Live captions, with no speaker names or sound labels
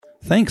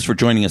Thanks for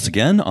joining us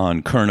again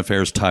on Current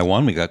Affairs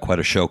Taiwan. We got quite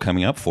a show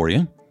coming up for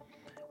you.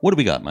 What do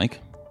we got,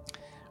 Mike?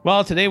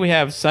 Well, today we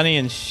have Sunny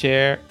and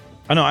Cher.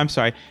 Oh, no, I'm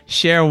sorry.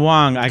 Cher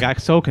Wang. I got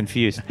so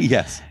confused.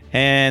 Yes.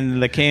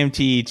 And the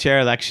KMT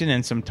chair election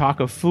and some talk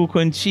of Fu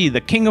Kunqi,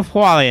 the king of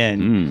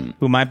Hualien,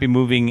 who might be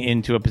moving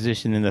into a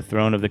position in the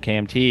throne of the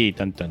KMT.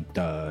 Dun, dun,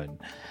 dun.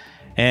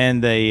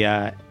 And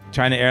the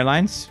China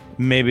Airlines,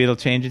 maybe it'll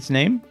change its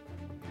name.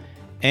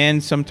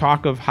 And some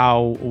talk of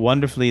how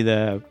wonderfully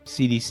the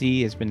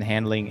CDC has been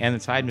handling, and the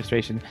Tsai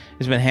administration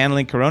has been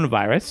handling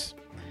coronavirus.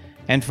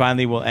 And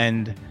finally, we'll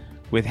end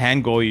with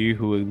Han Guoyu,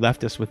 who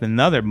left us with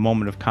another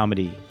moment of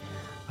comedy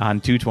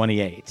on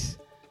 228.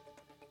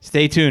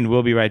 Stay tuned.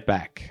 We'll be right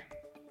back.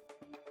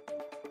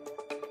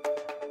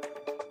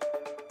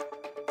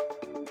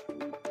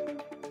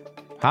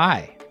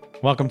 Hi.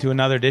 Welcome to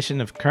another edition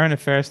of Current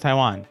Affairs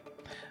Taiwan.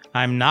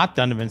 I'm not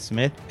Donovan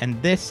Smith,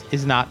 and this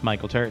is not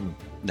Michael Turton.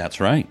 That's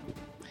right.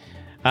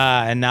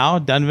 And now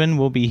Donovan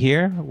will be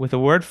here with a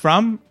word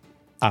from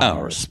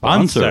our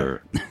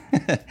sponsor.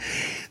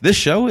 This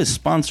show is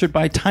sponsored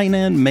by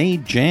Tainan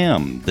Made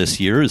Jam. This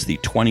year is the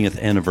 20th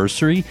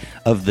anniversary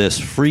of this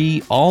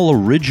free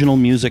all-original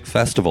music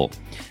festival.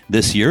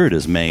 This year it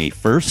is May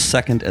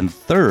 1st, 2nd, and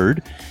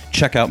 3rd.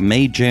 Check out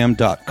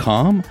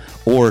madejam.com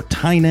or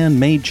Tainan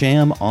Made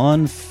Jam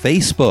on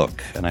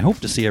Facebook. And I hope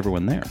to see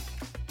everyone there.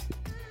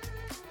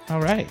 All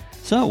right.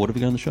 So, what have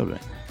we got on the show today?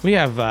 We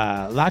have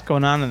a lot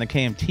going on in the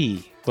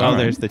KMT. Well,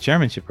 there's the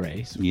chairmanship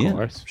race, of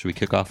course. Should we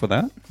kick off with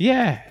that?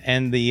 Yeah,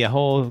 and the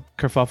whole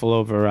kerfuffle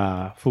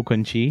over Fu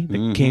Kunqi,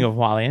 the king of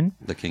Hualien.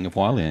 The king of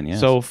Hualien, yes.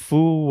 So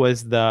Fu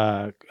was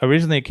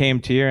originally a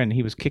KMTer, and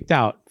he was kicked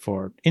out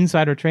for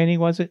insider trading,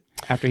 was it?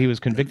 After he was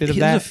convicted of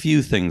that? There's a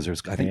few things.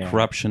 There's, I think,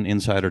 corruption,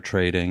 insider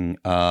trading.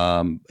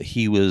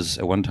 He was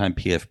at one time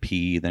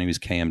PFP, then he was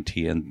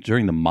KMT, and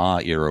during the Ma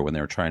era, when they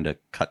were trying to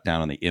cut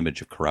down on the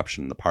image of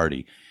corruption in the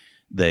party,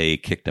 they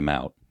kicked him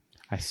out.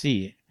 I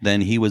see. Then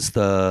he was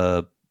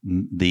the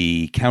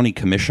county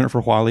commissioner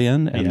for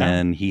Hualien, and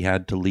then he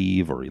had to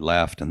leave, or he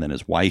left, and then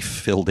his wife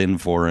filled in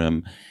for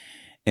him.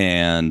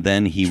 And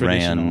then he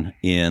ran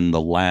in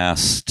the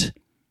last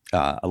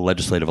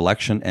legislative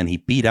election, and he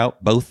beat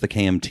out both the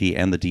KMT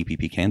and the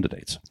DPP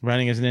candidates.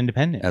 Running as an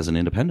independent. As an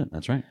independent,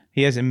 that's right.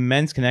 He has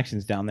immense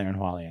connections down there in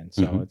Hualien,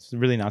 so it's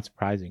really not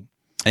surprising.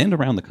 And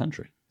around the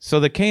country. So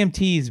the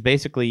KMT is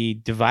basically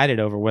divided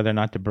over whether or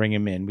not to bring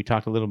him in. We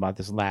talked a little about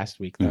this last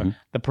week.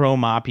 The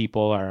pro-Ma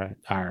people are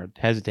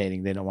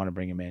hesitating. They don't want to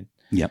bring him in.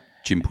 Yep,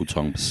 Jim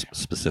Putong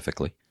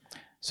specifically.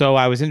 So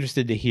I was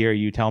interested to hear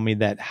you tell me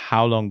that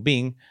Hao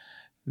Longbing,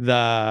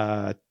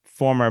 the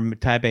former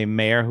Taipei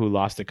mayor who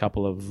lost a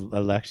couple of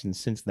elections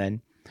since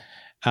then,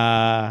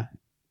 who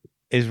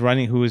is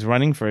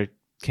running for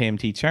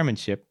KMT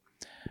chairmanship,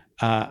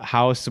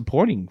 Hao is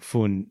supporting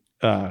Fu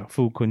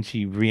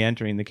Kunqi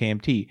re-entering the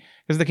KMT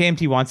because the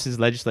KMT wants his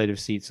legislative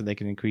seats so they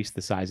can increase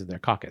the size of their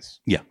caucus.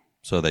 Yeah,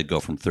 so they'd go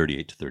from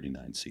 38 to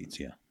 39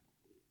 seats, yeah.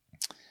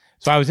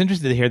 So I was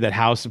interested to hear that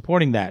Hao's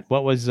supporting that.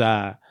 What was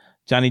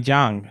Johnny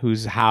Jiang,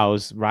 who's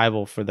Hao's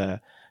rival for the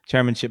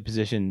chairmanship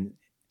position?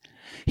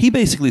 He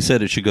basically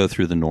said it should go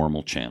through the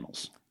normal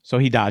channels. So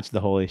he dodged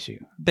the whole issue.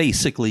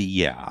 Basically,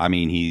 yeah. I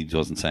mean, he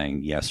wasn't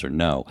saying yes or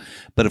no.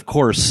 But of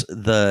course,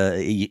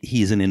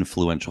 he's an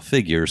influential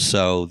figure,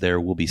 so there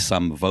will be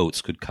some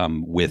votes could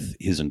come with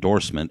his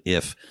endorsement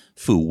if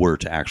Fu were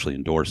to actually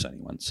endorse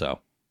anyone. So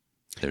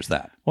there's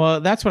that. Well,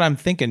 that's what I'm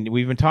thinking.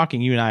 You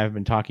and I have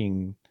been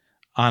talking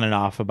on and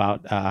off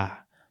about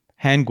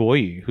Han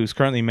Guoyu, who's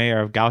currently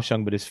mayor of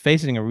Kaohsiung, but is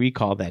facing a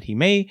recall that he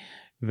may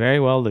very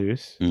well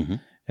lose.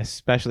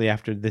 Especially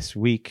after this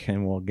week,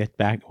 and we'll get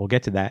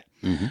to that.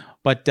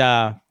 But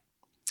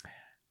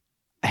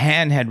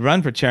Han had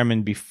run for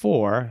chairman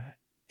before,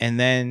 and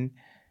then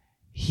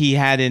he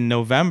had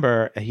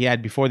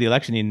before the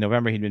election in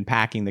November, he'd been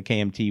packing the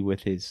KMT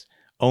with his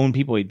own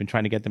people. He'd been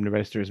trying to get them to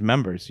register as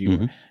members.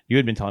 You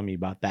had been telling me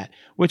about that,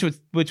 which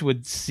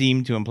would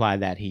seem to imply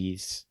that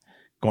he's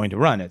going to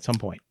run at some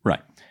point.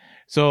 Right.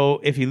 So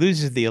if he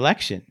loses the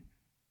election,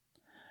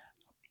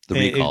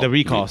 the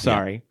recall,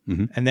 sorry.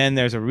 Yeah. And then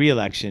there's a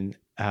re-election.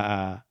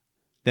 Then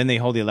they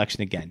hold the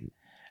election again.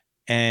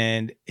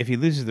 And if he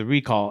loses the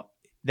recall,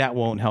 that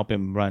won't help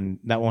him run.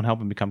 That won't help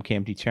him become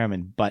KMT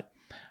chairman. But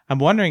I'm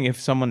wondering if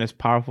someone as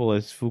powerful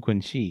as Fu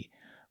Kunqi,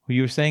 who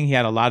you were saying he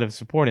had a lot of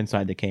support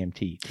inside the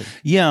KMT.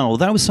 Yeah, well,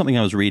 that was something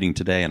I was reading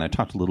today, and I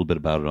talked a little bit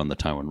about it on the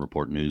Taiwan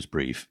Report news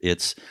brief.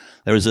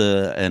 There was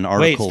an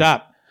article. Wait,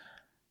 stop.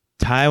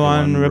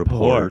 Taiwan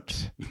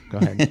Report. Go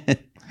ahead.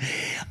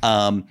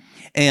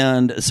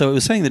 And so it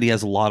was saying that he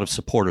has a lot of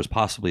supporters,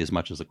 possibly as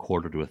much as a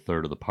quarter to a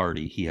third of the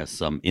party he has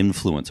some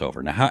influence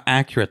over. Now, how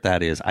accurate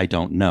that is, I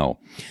don't know.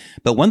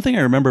 But one thing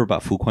I remember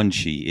about Fu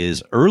Kunqi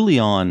is early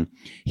on,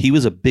 he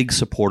was a big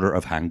supporter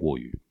of Han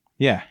Guoyu.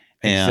 Yeah,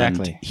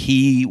 exactly. And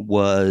he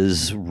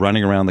was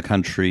running around the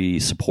country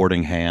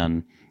supporting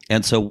Han.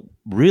 And so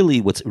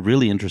really what's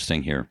really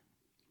interesting here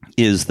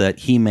is that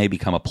he may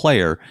become a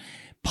player,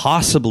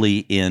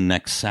 possibly in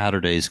next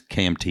Saturday's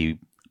KMT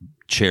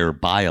chair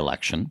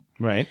by-election.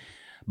 Right.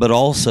 But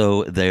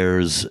also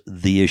there's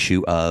the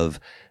issue of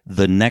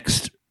the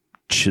next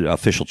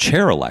official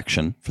chair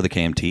election for the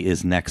KMT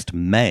is next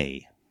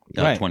May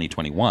of Right.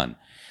 2021.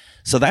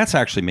 So that's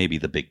actually maybe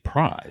the big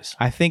prize.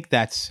 I think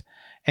that's,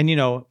 and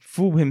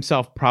Fu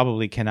himself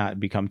probably cannot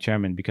become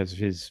chairman because of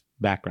his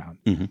background.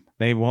 Mhm.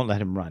 They won't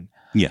let him run.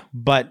 Yeah.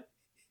 But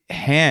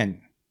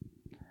Han,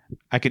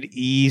 I could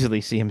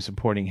easily see him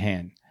supporting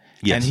Han.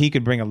 Yes. And he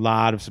could bring a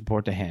lot of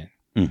support to Han.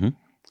 Mhm.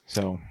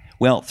 So,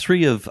 Well,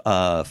 3 of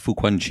Fu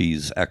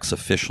Quanqi's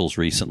ex-officials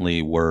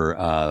recently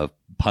were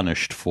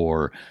punished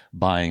for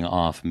buying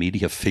off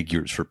media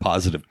figures for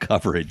positive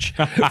coverage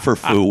for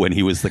Fu when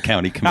he was the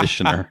county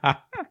commissioner.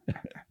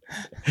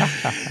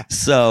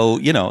 So,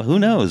 who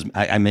knows?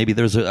 Maybe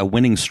there's a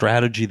winning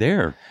strategy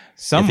there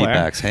somewhere. if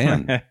he backs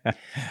Han.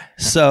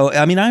 So,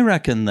 I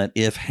reckon that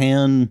if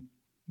Han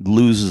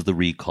loses the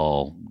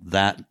recall,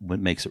 that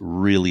makes it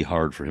really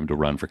hard for him to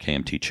run for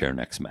KMT chair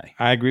next May.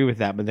 I agree with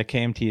that, but the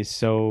KMT is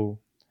so...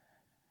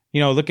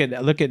 look at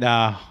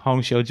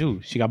Hong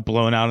Xiuju. She got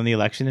blown out in the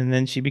election, and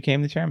then she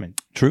became the chairman.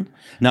 True.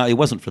 Now, it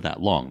wasn't for that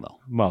long, though.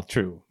 Well,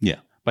 true. Yeah.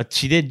 But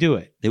she did do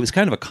it. It was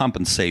kind of a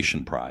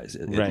compensation prize.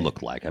 It Right.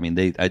 looked like.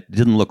 It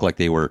didn't look like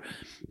they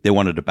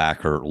wanted to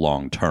back her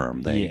long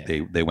term.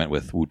 They went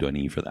with Wu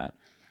Duanyi for that.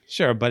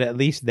 Sure, but at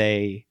least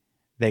they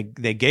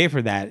gave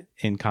her that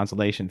in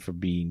consolation for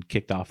being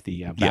kicked off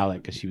the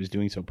ballot because she was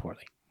doing so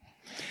poorly.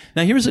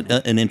 Now, here's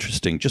an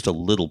interesting, just a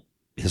little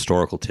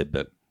historical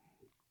tidbit.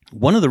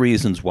 One of the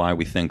reasons why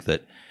we think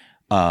that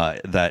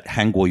that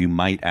Han Guoyu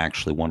might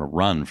actually want to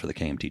run for the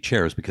KMT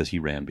chair is because he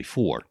ran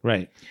before.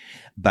 Right.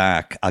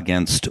 Back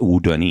against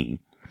Wu Duanyi.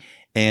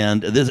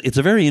 And it's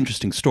a very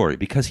interesting story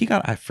because he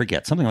got, I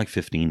forget, something like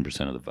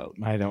 15% of the vote.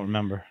 I don't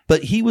remember.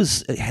 But he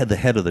was the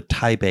head of the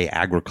Taipei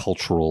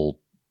Agricultural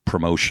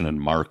Promotion and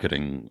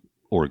Marketing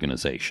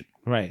Organization.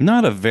 Right.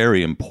 Not a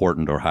very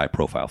important or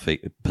high-profile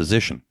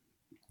position.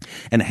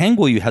 And Han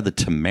Guoyu had the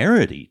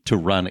temerity to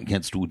run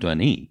against Wu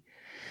Duanyi.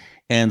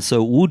 And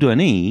so Wu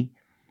Duanyi,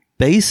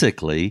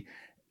 basically,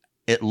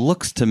 it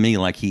looks to me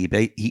like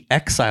he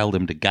exiled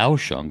him to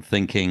Kaohsiung,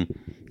 thinking,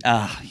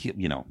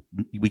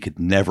 we could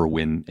never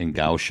win in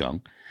Kaohsiung.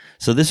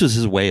 So this was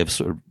his way of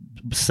sort of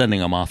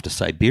sending him off to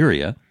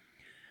Siberia.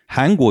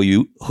 Han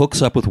Guoyu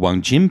hooks up with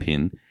Wang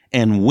Jinping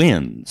and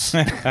wins.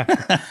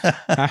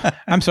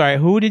 I'm sorry.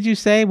 Who did you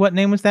say? What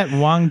name was that?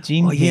 Wang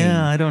Jinping. Oh,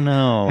 yeah, I don't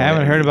know. I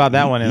haven't heard about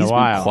that one in a He's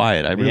while. been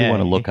quiet. I really Yeah.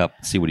 want to look up,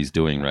 see what he's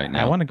doing right now.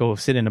 I want to go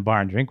sit in a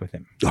bar and drink with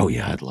him. Oh,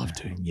 yeah, I'd love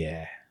to.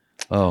 Yeah.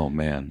 Oh,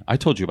 man. I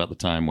told you about the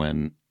time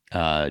when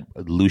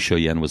Lu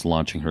Xiaoyan was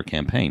launching her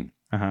campaign.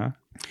 Uh-huh.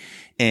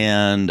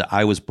 And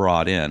I was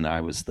brought in.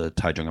 I was the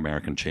Taichung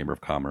American Chamber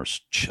of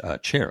Commerce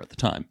chair at the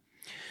time.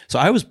 So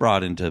I was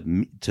brought in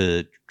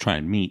to try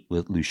and meet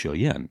with Lu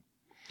Xiaoyan.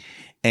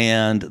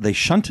 And they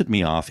shunted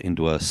me off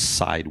into a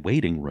side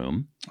waiting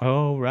room.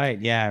 Oh, right.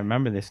 Yeah, I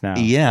remember this now.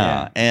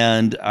 Yeah.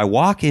 And I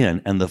walk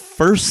in, and the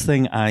first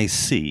thing I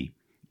see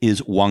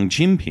is Wang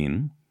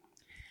Jinping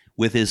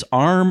with his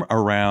arm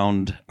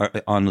around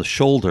on the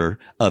shoulder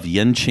of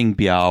Yan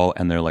Qingbiao,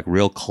 and they're like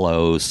real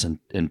close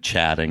and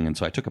chatting. And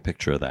so I took a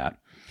picture of that.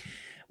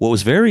 What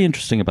was very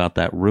interesting about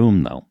that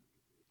room, though,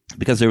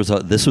 because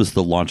this was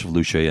the launch of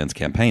Lu Xiaoyan's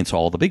campaign, so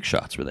all the big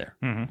shots were there.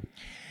 Mm-hmm.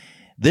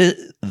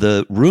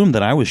 The room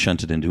that I was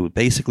shunted into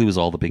basically was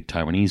all the big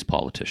Taiwanese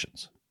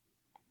politicians,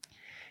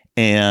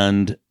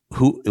 and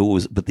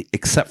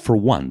except for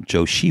one,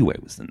 Zhou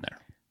Xiwei was in there.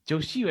 Zhou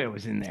Xiwei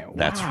was in there. Wow.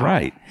 That's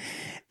right,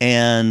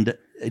 and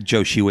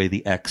Zhou Xiwei,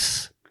 the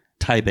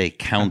ex-Taipei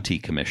County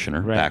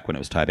Commissioner, back when it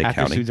was Taipei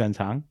After County, Su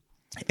Zhentang.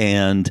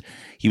 and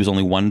he was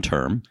only one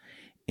term.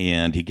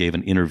 And he gave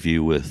an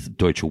interview with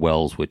Deutsche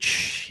Welles,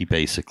 which he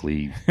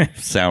basically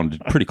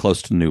sounded pretty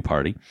close to the new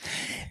party.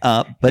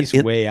 But He's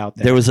way out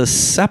there. There was a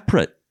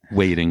separate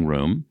waiting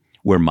room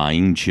where Ma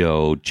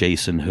Ying-jeou,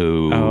 Jason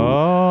Hu,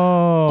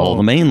 all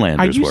the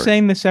mainlanders Are you were.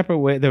 saying the separate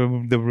way the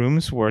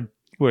rooms were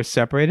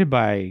separated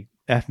by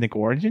ethnic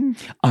origin?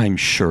 I'm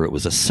sure it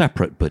was a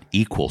separate but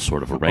equal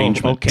sort of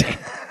arrangement. Oh, okay.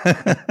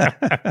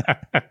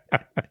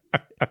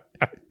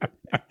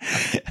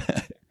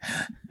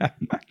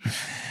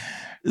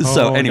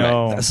 So anyway,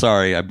 no.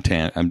 sorry,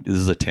 this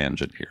is a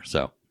tangent here.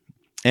 So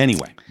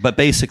anyway, but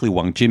basically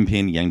Wang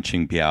Jinping, Yang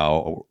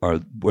Qingbiao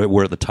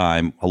were at the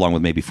time, along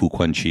with maybe Fu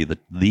Quanqi,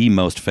 the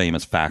most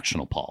famous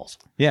factional Pauls.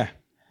 Yeah.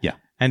 Yeah.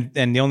 And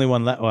the only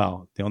one left,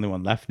 the only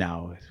one left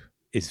now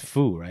is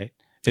Fu, right?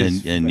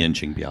 And Yan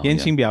Qingbiao. Yan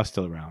Qingbiao's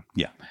still around.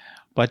 Yeah.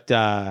 But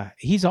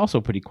he's also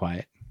pretty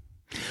quiet.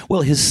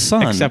 Well, his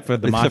son, except for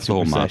the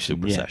whole Matsu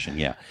procession,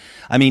 yeah.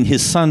 I mean,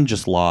 his son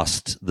just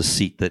lost the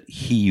seat that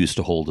he used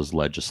to hold as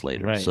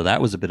legislator. Right. So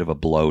that was a bit of a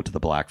blow to the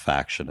black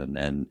faction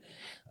and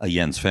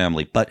Yen's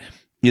family. But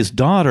his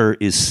daughter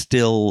is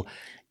still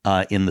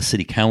in the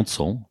city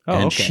council,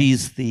 and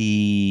she's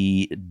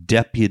the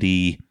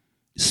deputy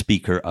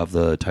speaker of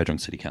the Taichung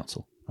City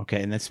Council.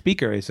 Okay, and the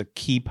speaker is a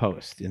key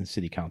post in the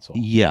city council.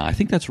 Yeah, I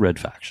think that's Red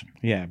Faction.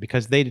 Yeah,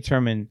 because they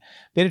determine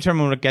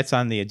what gets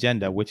on the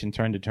agenda, which in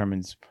turn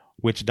determines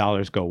which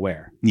dollars go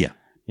where. Yeah.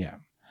 Yeah.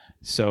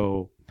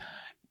 So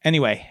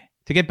Anyway,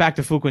 to get back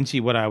to Fu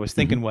Quinqi, what I was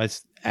thinking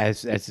was,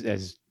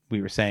 as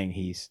we were saying,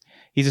 he's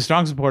a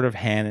strong supporter of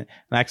Han, and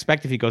I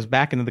expect if he goes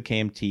back into the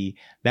KMT,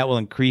 that will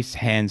increase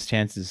Han's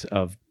chances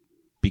of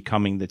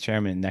becoming the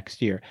chairman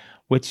next year,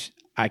 which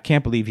I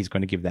can't believe he's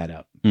going to give that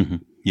up. Mm-hmm.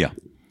 Yeah.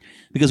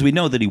 Because we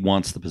know that he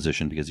wants the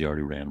position because he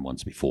already ran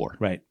once before.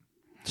 Right.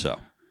 So.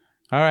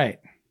 All right.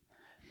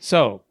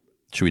 So.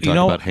 Should we talk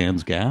about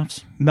Han's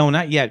gaffes? No,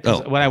 not yet.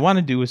 Oh. What I want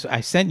to do is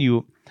I sent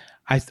you,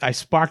 I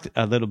sparked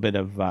a little bit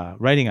of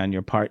writing on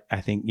your part, I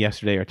think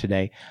yesterday or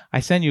today. I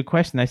sent you a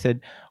question. I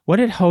said, what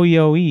did Ho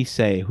Yo-i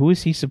say? Who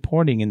is he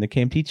supporting in the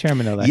KMT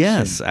chairman election?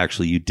 Yes,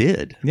 actually you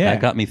did. Yeah.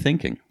 That got me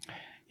thinking.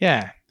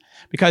 Yeah.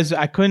 Because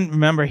I couldn't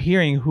remember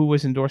hearing who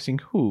was endorsing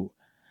who.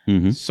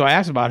 Mm-hmm. So I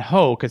asked about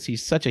Ho because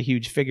he's such a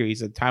huge figure.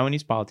 He's a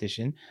Taiwanese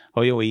politician,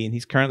 Ho Yo-i, and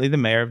he's currently the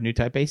mayor of New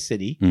Taipei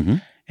City. Mm-hmm.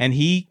 And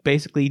he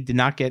basically did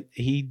not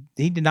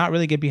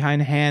really get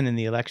behind Han in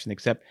the election,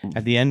 except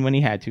at the end when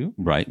he had to.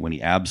 Right, when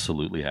he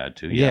absolutely had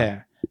to.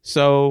 Yeah.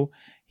 So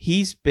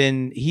he's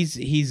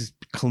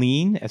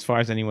clean as far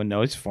as anyone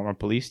knows. Former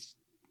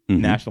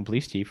national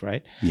police chief,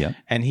 right? Yeah.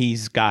 And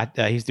he's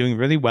doing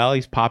really well.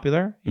 He's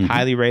popular,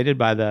 highly rated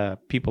by the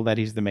people that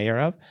he's the mayor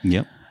of.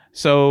 Yep.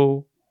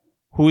 So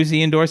who is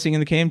he endorsing in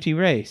the KMT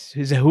race?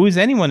 Who is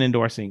anyone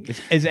endorsing?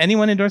 Is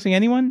anyone endorsing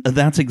anyone?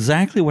 That's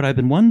exactly what I've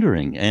been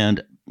wondering.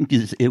 And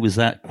it was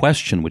that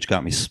question which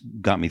got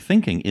me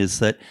thinking, is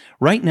that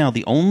right now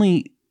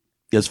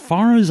as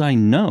far as I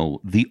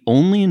know, the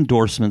only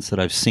endorsements that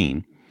I've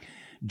seen,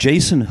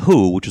 Jason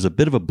Hu, which is a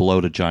bit of a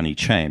blow to Johnny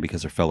Chang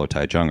because they're fellow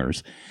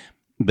Taichungers,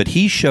 but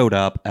he showed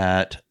up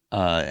at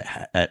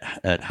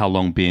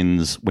Halong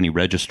Bin's when he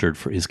registered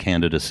for his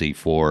candidacy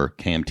for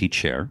KMT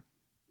chair.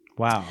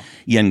 Wow.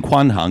 Yan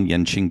Quanhang,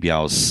 Yan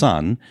Qingbiao's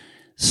son,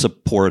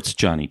 supports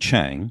Johnny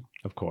Chang.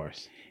 Of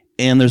course.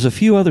 And there's a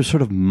few other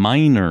sort of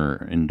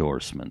minor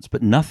endorsements,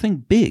 but nothing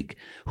big.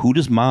 Who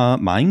does Ma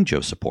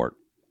Ying-jeou support?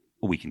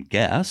 We can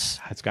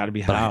guess. It's got to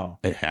be but Hao.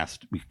 It has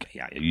to be.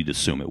 Yeah, you'd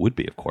assume it would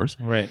be, of course.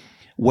 Right.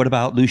 What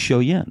about Lu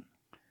Xiaoyan?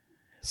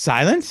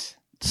 Silence?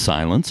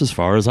 Silence, as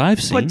far as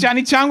I've seen. But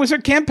Johnny Chang was her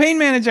campaign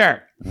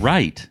manager.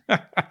 Right.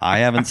 I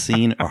haven't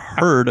seen or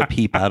heard a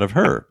peep out of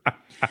her.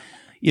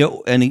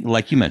 And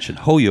like you mentioned,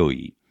 Ho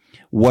Yo-i.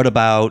 What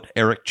about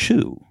Eric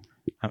Chu?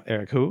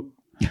 Eric who?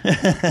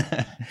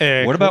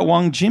 What about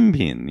Wang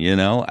Jinping?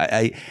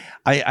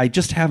 I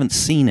just haven't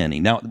seen any.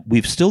 Now,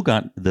 we've still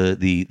got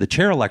the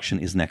chair election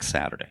is next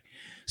Saturday.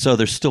 So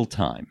there's still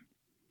time.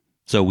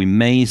 So we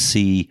may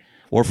see,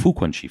 or Fu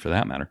Quinqi for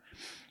that matter,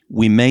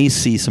 we may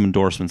see some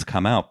endorsements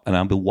come out. And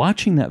I'll be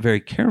watching that very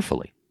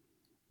carefully.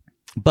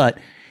 But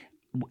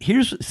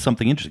here's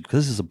something interesting,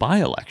 because this is a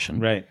by-election.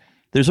 Right.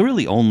 There's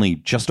really only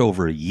just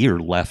over a year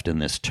left in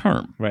this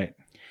term. Right.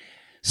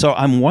 So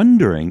I'm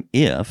wondering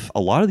if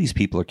a lot of these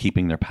people are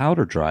keeping their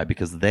powder dry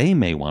because they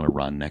may want to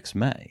run next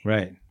May.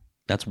 Right.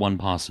 That's one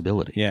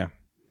possibility. Yeah.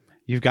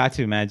 You've got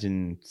to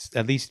imagine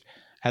at least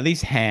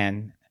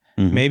Han,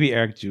 maybe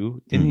Eric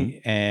Chu,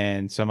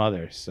 and some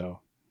others. So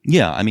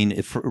yeah, I mean,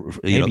 if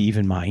maybe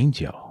even Ma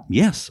Ying-jeou.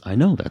 Yes, I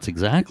know. That's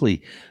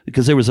exactly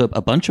because there was a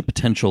bunch of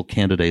potential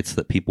candidates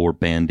that people were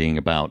bandying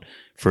about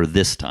for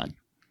this time.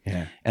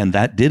 Yeah. And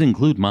that did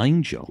include Ma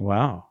Ying-jeou.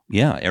 Wow.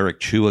 Yeah, Eric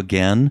Chu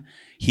again.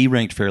 He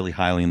ranked fairly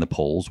highly in the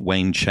polls.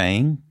 Wayne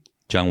Chang,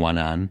 Zhang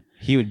Wanan.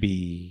 He would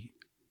be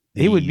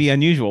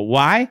unusual.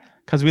 Why?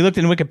 Because we looked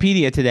in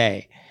Wikipedia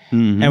today,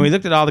 and we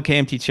looked at all the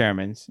KMT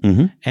chairmans,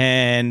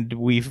 and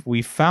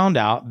we found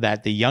out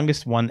that the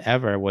youngest one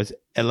ever was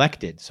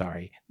elected.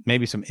 Sorry,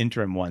 maybe some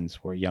interim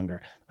ones were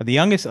younger, but the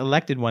youngest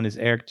elected one is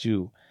Eric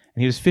Chu,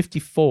 and he was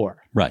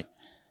 54. Right.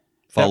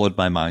 Followed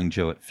by Ma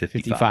Ying-jeou at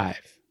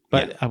 55.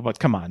 But but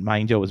come on, Ma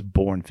Ying-jeou was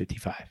born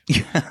 55.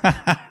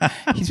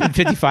 He's been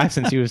 55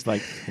 since he was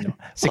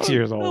 6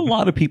 years old. A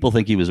lot of people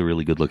think he was a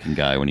really good-looking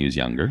guy when he was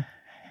younger.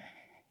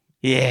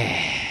 Yeah.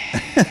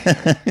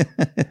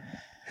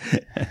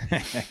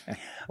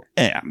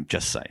 I'm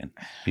just saying.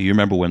 You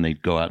remember when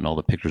they'd go out and all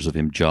the pictures of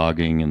him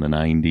jogging in the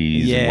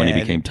 90s and when he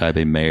became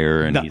Taipei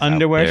mayor and the he's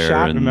underwear out there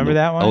shot, remember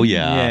that one? Oh,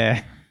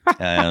 yeah. Yeah.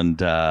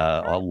 And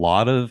a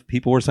lot of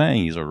people were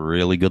saying he's a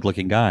really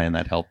good-looking guy, and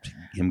that helped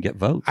him get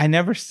votes. I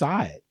never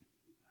saw it.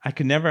 I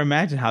could never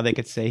imagine how they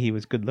could say he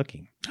was good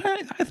looking.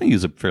 I think he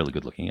was a fairly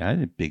good looking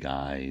guy. Big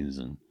eyes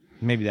and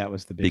maybe that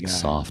was the big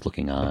soft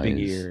looking eyes. Big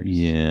ears.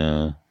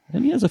 Yeah.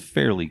 And he has a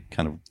fairly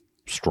kind of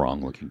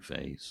strong looking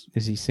face.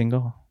 Is he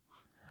single?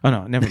 Oh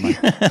no, never mind.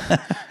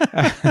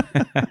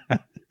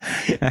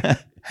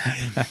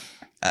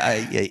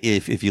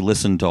 If you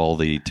listen to all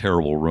the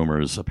terrible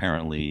rumors,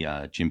 apparently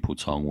Jim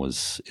Pucong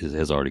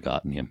has already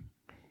gotten him.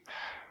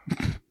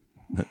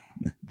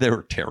 There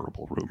are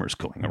terrible rumors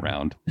going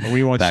around.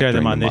 We won't share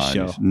them on this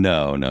show.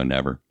 No,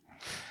 never.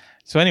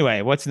 So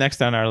anyway, what's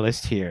next on our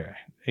list here?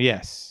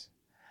 Yes.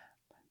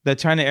 The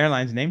China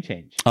Airlines name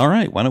change. All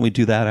right. Why don't we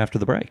do that after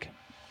the break?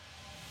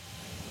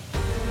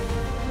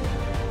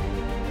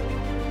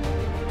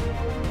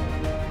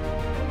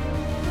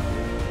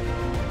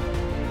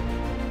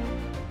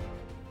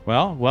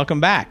 Well, welcome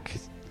back.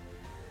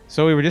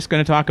 So we were just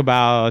going to talk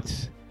about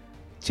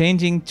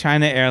changing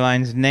China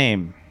Airlines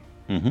name.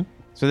 Mm-hmm.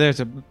 So there's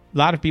a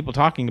lot of people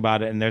talking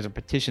about it, and there's a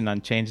petition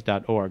on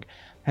change.org.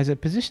 Has a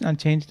petition on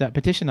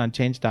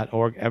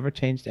change.org ever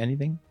changed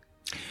anything?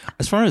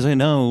 As far as I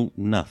know,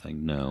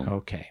 nothing. No.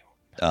 Okay.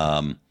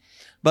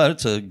 But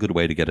it's a good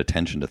way to get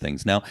attention to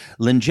things. Now,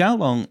 Lin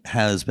Jialong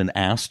has been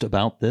asked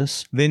about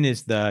this. Lin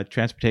is the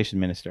transportation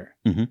minister.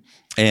 Mm-hmm.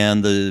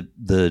 And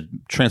the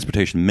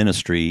transportation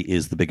ministry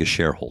is the biggest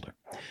shareholder.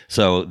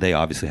 So they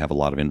obviously have a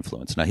lot of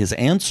influence. Now, his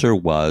answer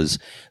was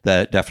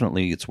that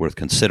definitely it's worth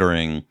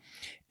considering,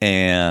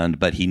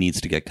 but he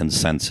needs to get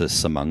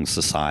consensus among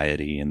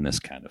society and this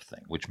kind of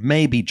thing, which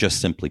may be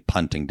just simply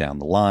punting down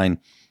the line,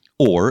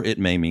 or it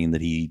may mean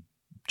that he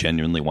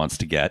genuinely wants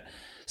to get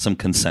some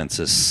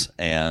consensus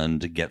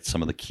and get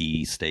some of the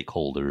key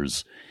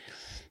stakeholders,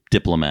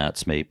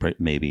 diplomats may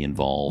be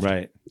involved,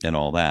 right, and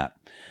all that.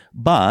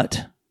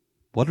 But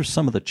what are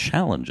some of the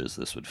challenges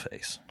this would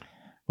face?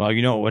 Well,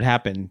 you know what would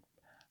happen.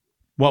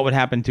 What would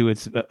happen to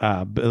its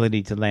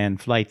ability to land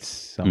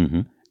flights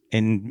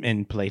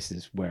in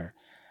places where,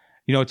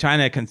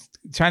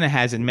 China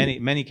has in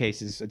many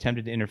cases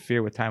attempted to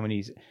interfere with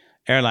Taiwanese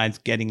airlines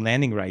getting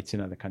landing rights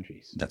in other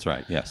countries. That's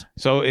right. Yes.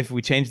 So if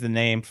we change the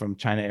name from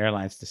China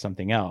Airlines to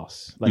something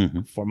else, like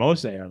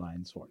Formosa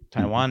Airlines or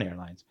Taiwan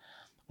Airlines,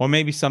 or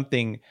maybe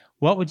something,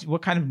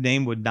 what kind of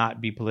name would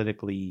not be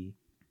politically,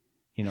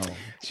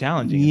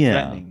 challenging and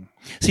threatening?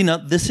 See, now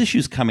this issue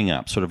is coming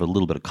up, sort of a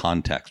little bit of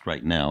context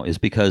right now, is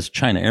because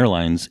China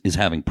Airlines is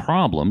having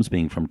problems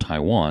being from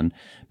Taiwan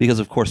because,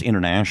 of course,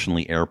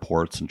 internationally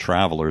airports and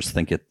travelers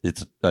think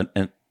it's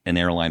an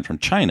airline from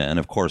China. And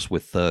of course,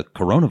 with the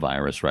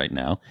coronavirus right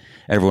now,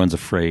 everyone's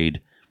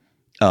afraid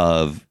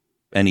of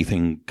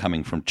anything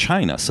coming from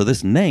China. So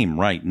this name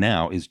right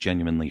now is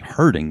genuinely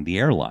hurting the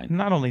airline.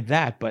 Not only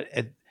that, but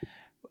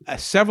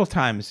several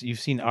times you've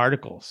seen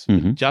articles.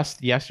 Mm-hmm.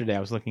 Just yesterday, I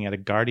was looking at a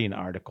Guardian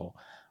article,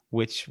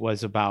 which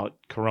was about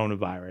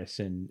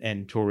coronavirus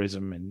and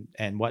tourism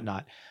and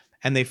whatnot.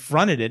 And they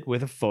fronted it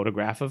with a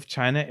photograph of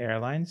China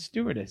Airlines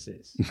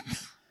stewardesses.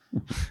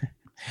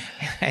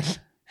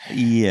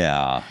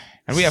 Yeah.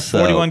 And we have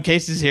 41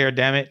 cases here,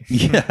 damn it.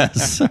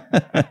 Yes.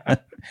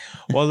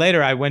 Well,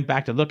 later I went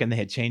back to look and they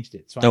had changed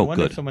it. So I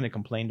wonder if someone had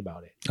complained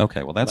about it.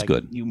 Okay, well, that's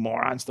good. You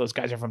morons, those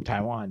guys are from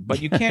Taiwan.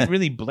 But you can't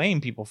really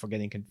blame people for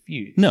getting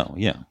confused. No,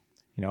 yeah.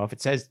 If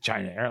it says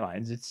China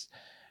Airlines,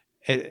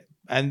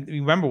 and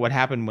remember what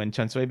happened when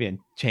Chen Shui-bian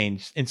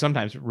changed and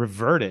sometimes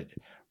reverted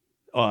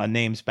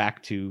names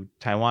back to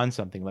Taiwan,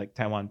 something like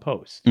Taiwan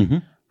Post,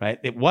 right?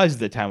 It was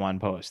the Taiwan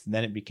Post, and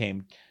then it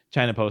became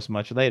China Post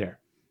much later.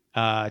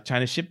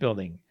 China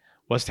Shipbuilding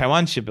was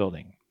Taiwan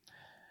Shipbuilding.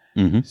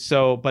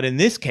 So, but in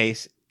this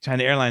case,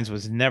 China Airlines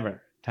was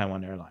never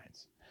Taiwan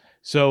Airlines.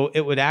 So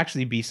it would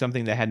actually be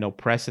something that had no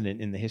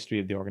precedent in the history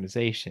of the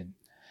organization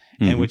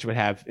and which would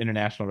have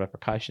international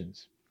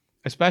repercussions,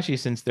 especially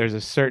since there's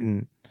a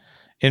certain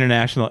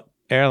international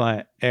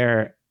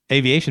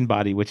aviation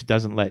body which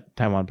doesn't let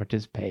Taiwan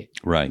participate.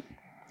 Right.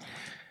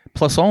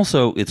 Plus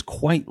also, it's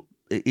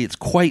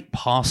quite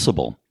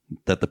possible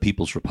that the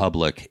People's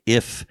Republic,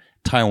 if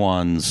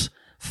Taiwan's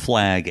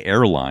flag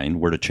airline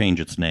were to change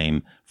its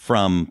name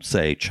from,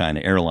 say, China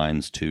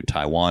Airlines to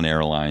Taiwan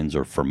Airlines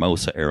or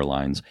Formosa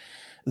Airlines,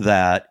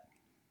 that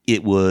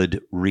it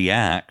would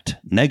react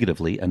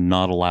negatively and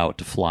not allow it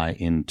to fly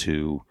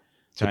into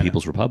the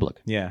People's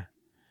Republic. Yeah.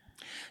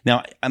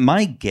 Now,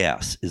 my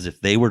guess is if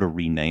they were to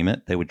rename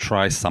it, they would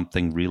try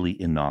something really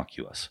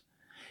innocuous.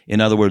 In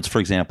other words, for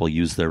example,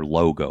 use their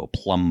logo,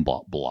 Plum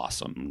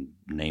Blossom,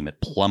 name it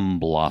Plum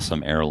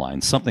Blossom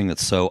Airlines, something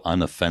that's so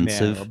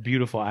unoffensive. Yeah,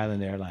 Beautiful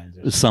Island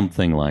Airlines.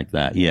 Something like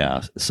that,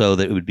 yeah. So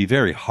that it would be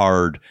very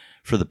hard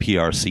for the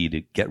PRC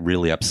to get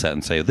really upset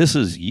and say, this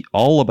is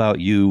all about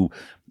you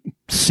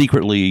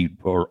secretly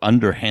or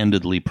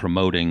underhandedly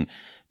promoting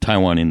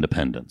Taiwan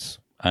independence.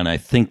 And I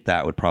think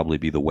that would probably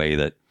be the way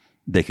that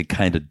they could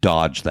kind of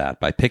dodge that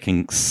by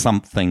picking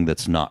something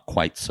that's not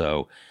quite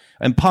so,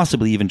 and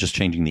possibly even just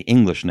changing the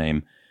English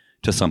name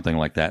to something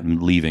like that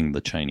and leaving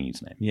the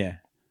Chinese name. Yeah.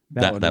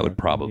 That would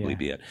probably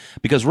be it.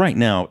 Because right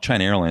now,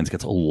 China Airlines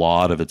gets a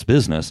lot of its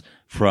business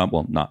from,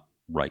 well, not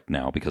right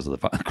now because of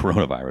the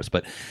coronavirus,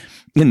 but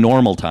in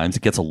normal times,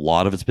 it gets a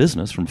lot of its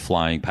business from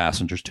flying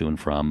passengers to and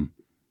from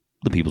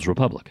the People's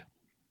Republic.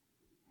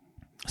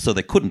 So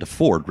they couldn't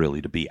afford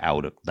really to be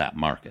out of that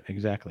market.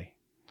 Exactly.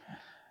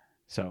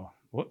 So,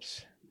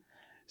 whoops.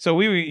 So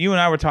you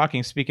and I were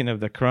talking, speaking of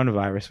the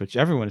coronavirus, which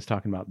everyone is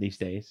talking about these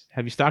days.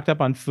 Have you stocked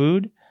up on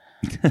food?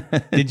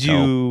 Did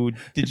you? No.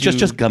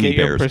 Just gummy get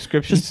bears? Your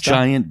prescription just stuff?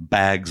 Giant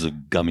bags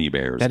of gummy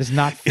bears. That is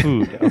not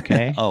food,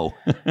 okay? Oh.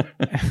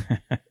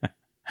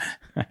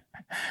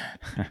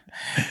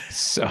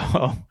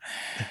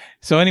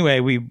 So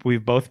anyway,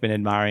 we've both been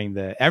admiring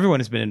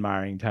everyone has been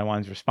admiring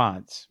Taiwan's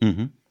response.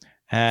 Mm-hmm.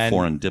 And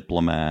foreign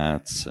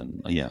diplomats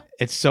and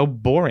it's so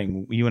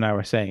boring. You and I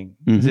were saying,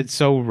 because it's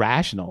so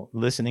rational,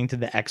 listening to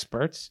the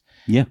experts.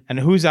 Yeah. And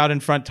who's out in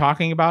front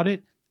talking about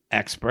it?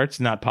 Experts,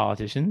 not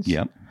politicians.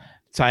 Yeah.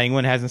 Tsai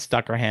Ing-wen hasn't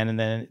stuck her hand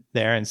in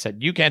there and said,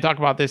 you can't talk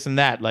about this and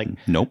that. Like,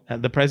 nope.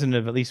 The president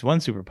of at least one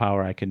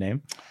superpower I could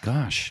name.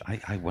 Gosh,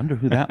 I wonder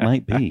who that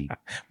might be.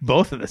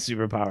 Both of the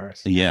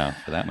superpowers. Yeah,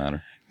 for that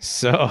matter.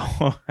 So,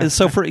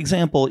 for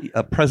example,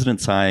 President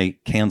Tsai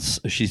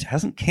she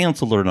hasn't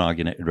canceled her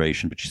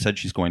inauguration, but she said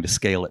she's going to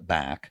scale it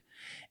back.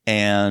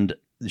 And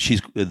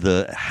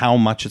how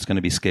much it's going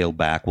to be scaled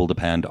back will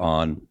depend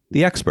on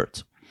the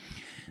experts.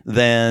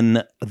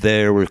 Then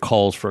there were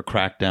calls for a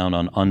crackdown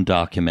on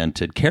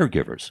undocumented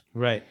caregivers.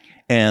 Right.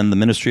 And the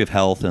Ministry of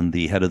Health and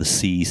the head of the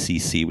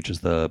CCC, which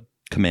is the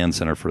command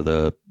center for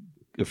the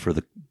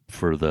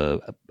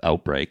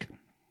outbreak,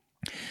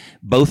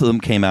 both of them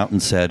came out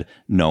and said,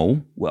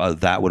 no,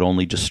 that would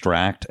only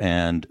distract.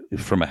 And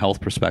from a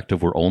health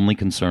perspective, we're only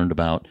concerned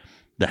about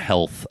the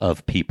health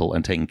of people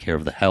and taking care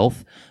of the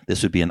health.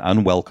 This would be an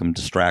unwelcome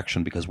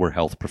distraction because we're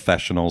health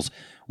professionals.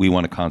 We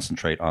want to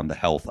concentrate on the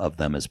health of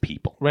them as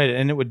people. Right,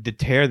 and it would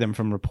deter them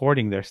from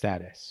reporting their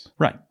status.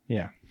 Right.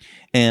 Yeah.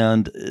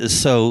 And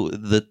so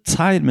the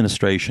Tsai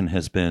administration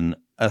has been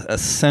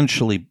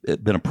essentially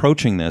been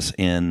approaching this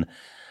in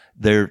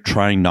they're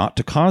trying not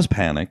to cause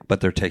panic, but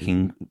they're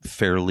taking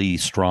fairly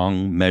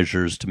strong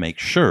measures to make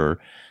sure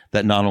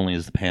that not only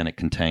is the panic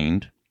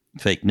contained,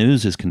 fake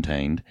news is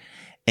contained,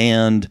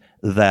 and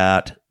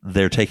that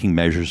they're taking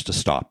measures to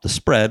stop the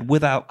spread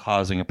without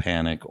causing a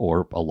panic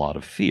or a lot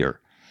of fear.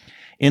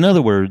 In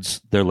other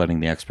words, they're letting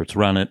the experts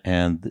run it,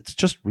 and it's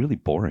just really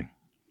boring.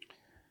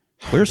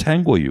 Where's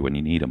Han Guoyu when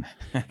you need him?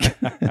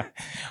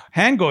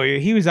 Han Guoyu,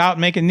 he was out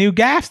making new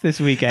gaffes this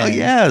weekend. Oh,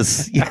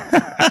 yes.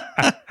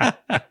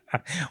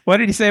 What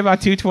did he say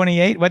about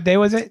 228? What day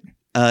was it?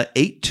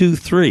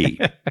 823.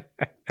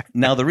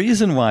 Now, the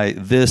reason why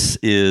this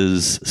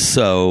is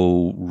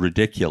so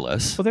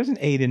ridiculous... Well, there's an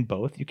 8 in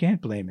both. You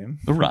can't blame him.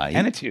 Right.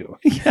 And a 2.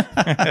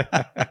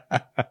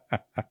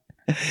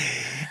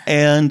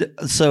 And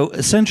so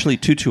essentially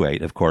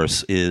 228, of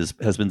course,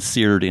 has been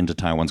seared into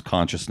Taiwan's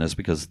consciousness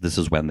because this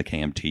is when the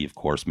KMT, of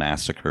course,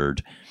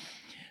 massacred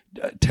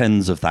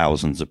tens of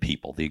thousands of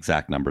people. The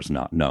exact number is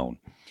not known.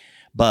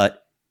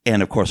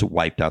 And of course, it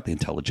wiped out the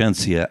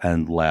intelligentsia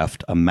and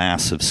left a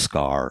massive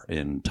scar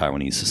in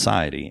Taiwanese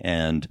society.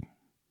 And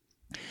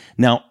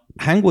now,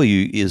 Han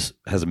Guoyu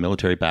has a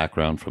military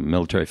background from a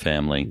military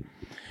family,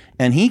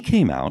 and he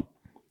came out,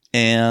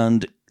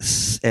 and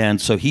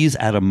so he's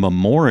at a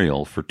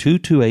memorial for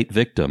 228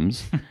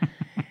 victims,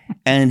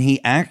 and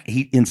he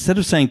instead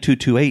of saying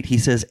 228, he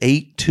says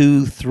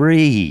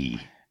 823.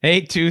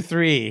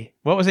 823.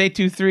 What was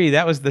 823?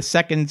 That was the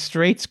second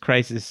Straits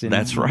crisis.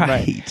 That's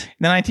right. In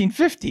the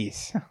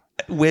 1950s.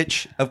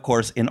 Which, of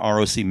course, in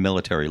ROC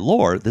military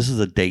lore, this is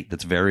a date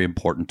that's very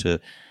important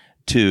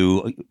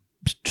to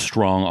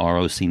strong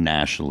ROC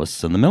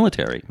nationalists in the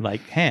military.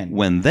 Like Han.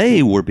 When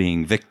they were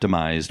being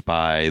victimized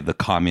by the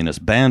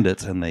communist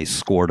bandits and they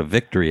scored a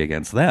victory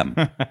against them.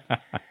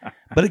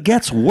 But it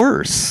gets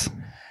worse.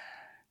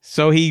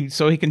 So he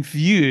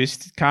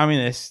confused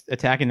communists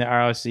attacking the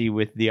ROC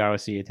with the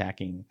ROC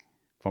attacking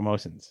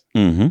Formosans.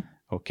 Mm-hmm.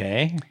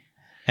 Okay.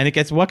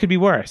 And what could be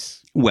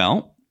worse?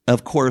 Well,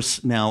 of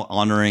course, now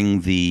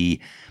honoring the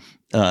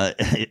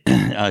Xie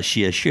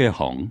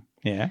Xuehong,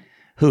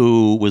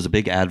 who was a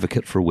big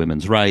advocate for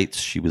women's rights.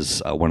 She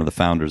was one of the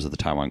founders of the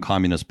Taiwan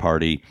Communist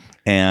Party.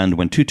 And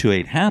when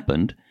 228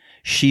 happened,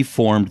 she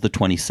formed the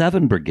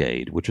 27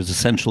 Brigade, which was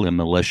essentially a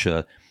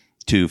militia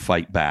to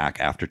fight back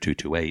after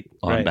 228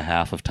 on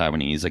behalf of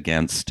Taiwanese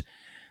against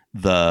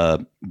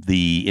the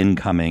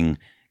incoming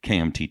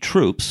KMT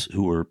troops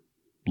who were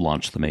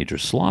launched the major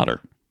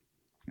slaughter.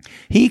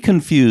 He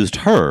confused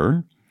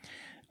her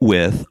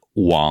with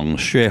Wang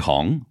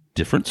Xuehong,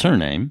 different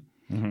surname.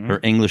 Mm-hmm. Her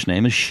English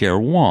name is Cher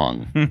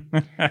Wang,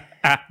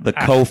 the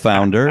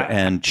co-founder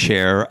and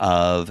chair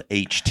of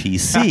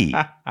HTC.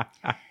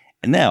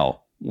 And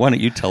now, why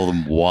don't you tell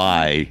them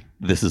why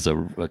this is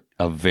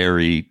a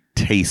very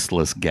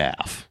tasteless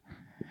gaffe?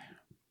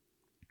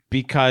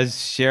 Because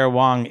Cher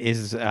Wang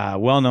is a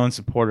well-known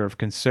supporter of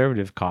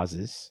conservative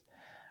causes,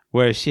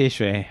 whereas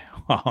Xie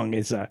Xuehong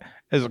is a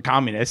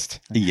communist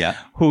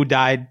who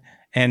died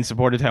and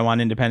supported Taiwan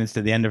independence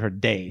to the end of her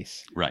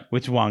days, right?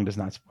 Which Wang does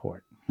not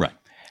support. Right.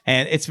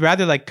 And it's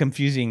rather like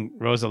confusing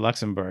Rosa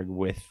Luxemburg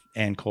with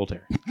Ann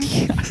Coulter.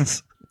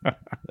 Yes.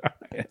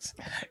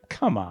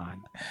 Come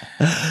on.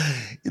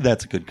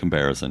 That's a good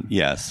comparison.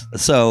 Yes.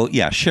 So,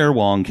 Cher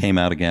Wang came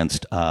out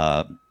against,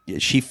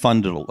 she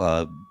funded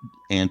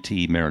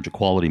anti-marriage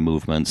equality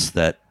movements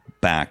that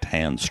backed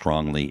Han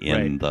strongly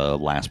in the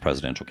last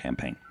presidential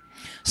campaign.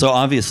 So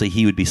obviously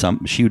she would be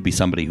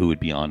somebody who would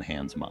be on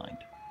Han's mind.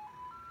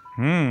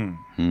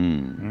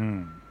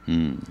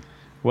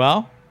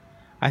 Well,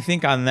 I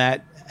think on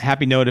that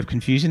happy note of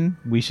confusion,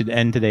 we should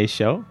end today's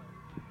show.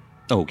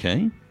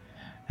 Okay.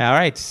 All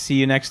right. See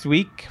you next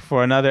week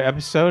for another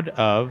episode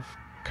of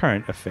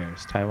Current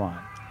Affairs Taiwan.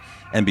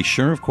 And be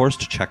sure, of course,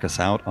 to check us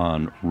out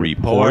on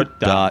report.tw.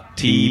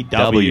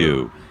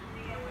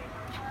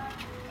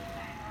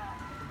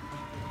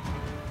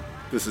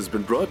 This has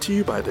been brought to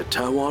you by the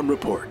Taiwan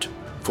Report,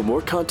 For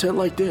more content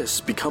like this,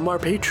 become our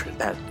patron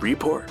at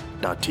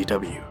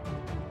report.tw.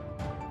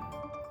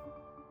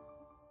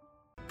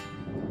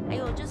 还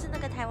有就是那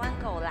个台湾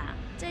狗啦，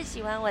最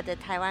喜欢我的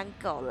台湾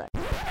狗了。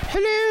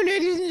 Hello,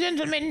 ladies and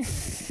gentlemen.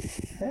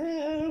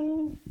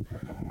 Hello.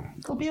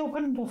 It'll be a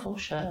wonderful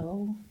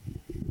show.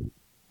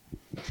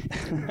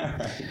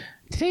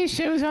 Today's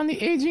show is on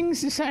the Aging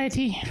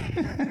Society.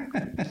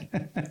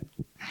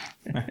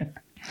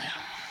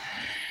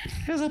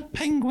 There's a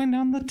penguin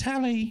on the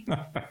telly.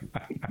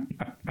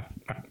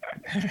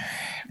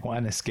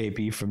 One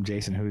escapee from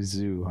Jason Who's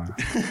Zoo, huh?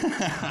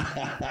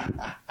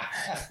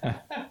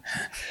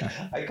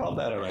 I called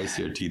that at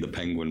ICRT the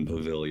Penguin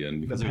Pavilion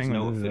because there's Penguin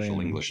no Pavilion.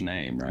 official English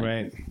name, right?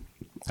 Right.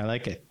 I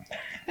like it.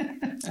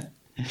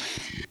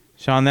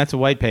 Sean, that's a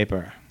white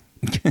paper.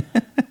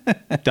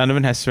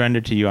 Donovan has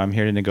surrendered to you. I'm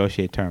here to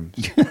negotiate terms.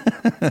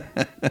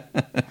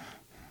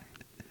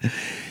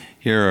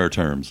 Here are our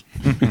terms.